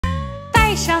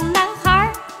爱上男孩，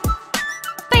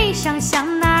背上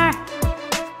香奈儿。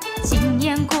今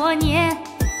年过年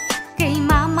给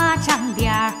妈妈长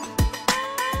脸儿，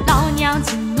老娘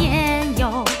今年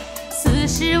有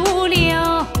45、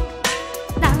6，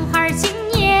男孩今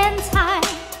年才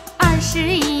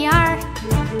21、2。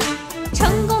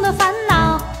成功的烦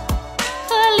恼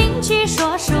和邻居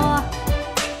说说，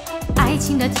爱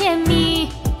情的甜蜜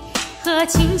和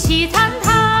亲戚谈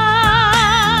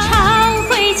谈，常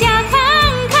回家看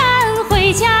看，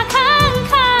回家看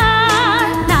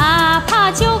看，哪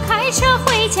怕就开车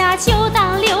回家就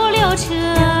当溜车，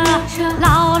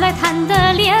老来谈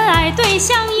的恋爱对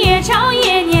象越找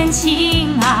越年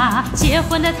轻啊，结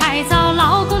婚的太早，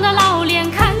老公的老脸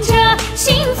看着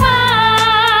心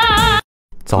烦。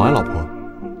早安，老婆，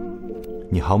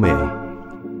你好美，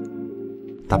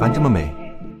打扮这么美，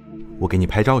我给你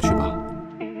拍照去吧。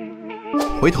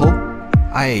回头，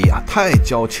哎呀，太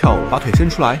娇俏了，把腿伸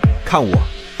出来，看我，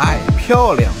哎，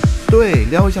漂亮，对，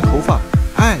撩一下头发，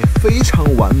哎，非常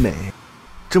完美。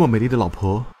这么美丽的老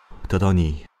婆，得到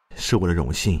你是我的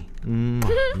荣幸。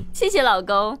谢谢老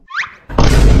公。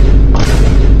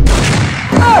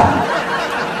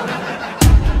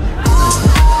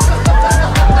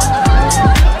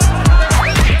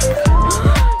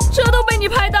这都被你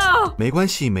拍到。没关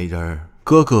系，美人儿，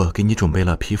哥哥给你准备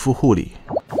了皮肤护理。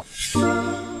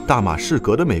大马士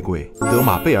革的玫瑰，德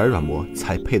玛贝尔软膜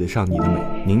才配得上你的美。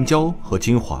凝胶和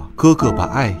精华，哥哥把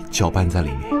爱搅拌在里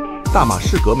面。大马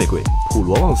士革玫瑰、普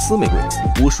罗旺斯玫瑰，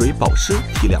无水保湿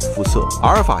提亮肤色。阿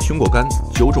尔法胸果苷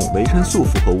9种维生素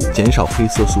复合物，减少黑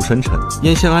色素生成。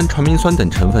烟酰胺、传明酸等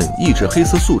成分抑制黑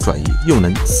色素转移，又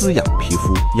能滋养皮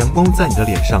肤。阳光在你的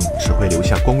脸上只会留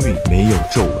下光晕，没有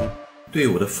皱纹。对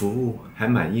我的服务还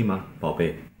满意吗，宝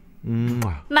贝？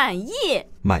满意，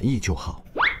满意就好。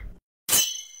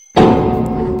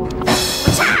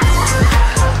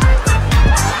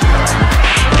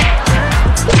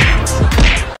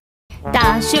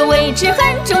大学位置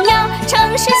很重要，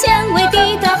城市先为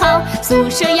地的好，宿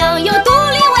舍要有独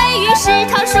立卫浴，食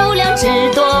堂数量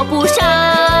只多不少。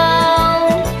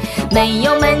没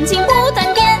有门禁不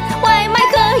断电，外卖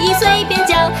可以随便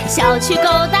叫，小区够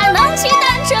大能骑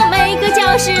单车，每个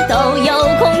教室都有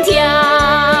空调。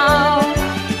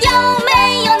有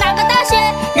没有哪个大学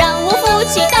让我夫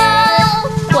妻高，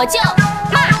我就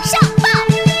马上报。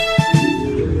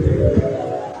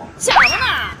想了呢，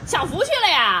享福去了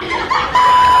呀。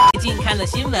最近看了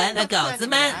新闻的狗子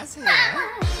们，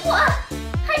我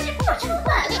还是不出门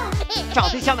了。找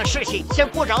对象的事情先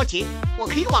不着急，我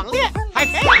可以网恋，还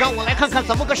让我来看看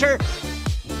怎么个事儿。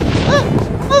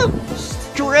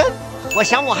主人，我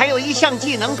想我还有一项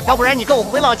技能，要不然你跟我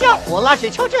回老家，我拉雪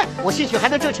橇去，我兴许还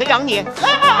能挣钱养你。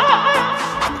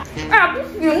哎呀，不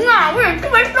行啊，我得出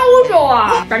门收收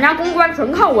啊！咱家公关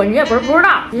全靠我，你也不是不知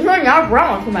道。你说你要是不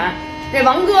让我出门，那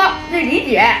王哥、那李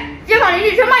姐、街坊邻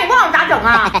居全把你忘了咋整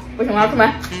啊？不行，我要出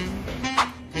门。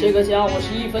这个家我是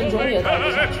1分钟也待不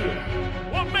下去了，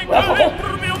我要跑步。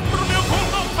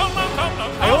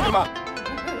哎呦我的妈！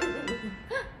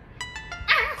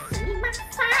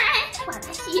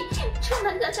出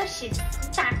了个是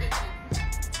大。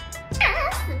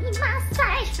死你妈塞！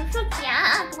叔叔讲，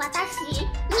我大喜，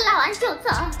老完就走。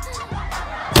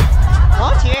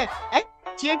王姐，哎，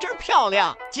今天真漂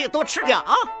亮，姐多吃点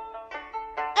啊。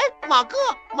哎，马哥，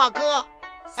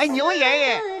哎，牛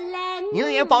爷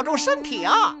爷保重身体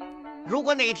啊！如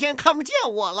果哪天看不见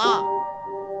我了，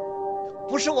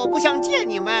不是我不想见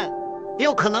你们，也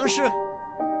有可能是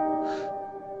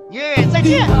牛爷爷再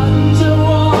见。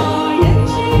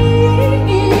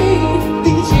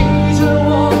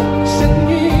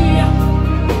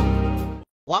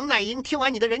王乃英听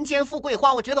完你的人间富贵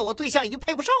话，我觉得我对象已经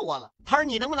配不上我了。他说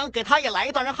你能不能给他也来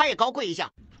一段，让他也高贵一下？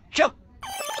这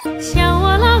像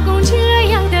我老公这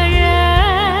样的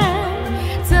人，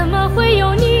怎么会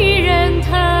有女人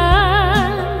疼？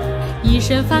一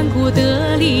身反骨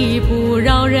得理不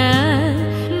饶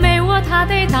人，没我他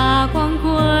得打光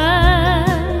棍。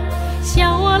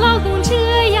像我老公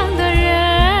这样的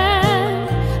人，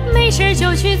没事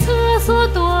就去厕所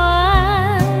蹲，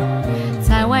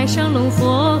在外生龙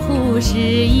活虎是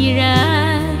一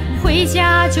人，回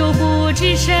家就不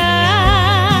吱声。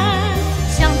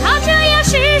像他这样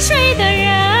嗜睡的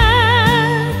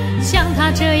人，像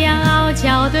他这样傲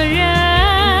娇的人，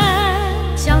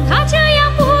像他这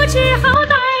样不知好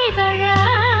歹的人，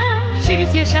世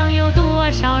界上有多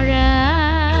少人？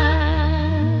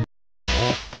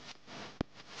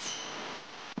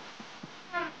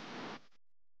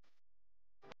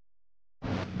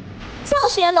教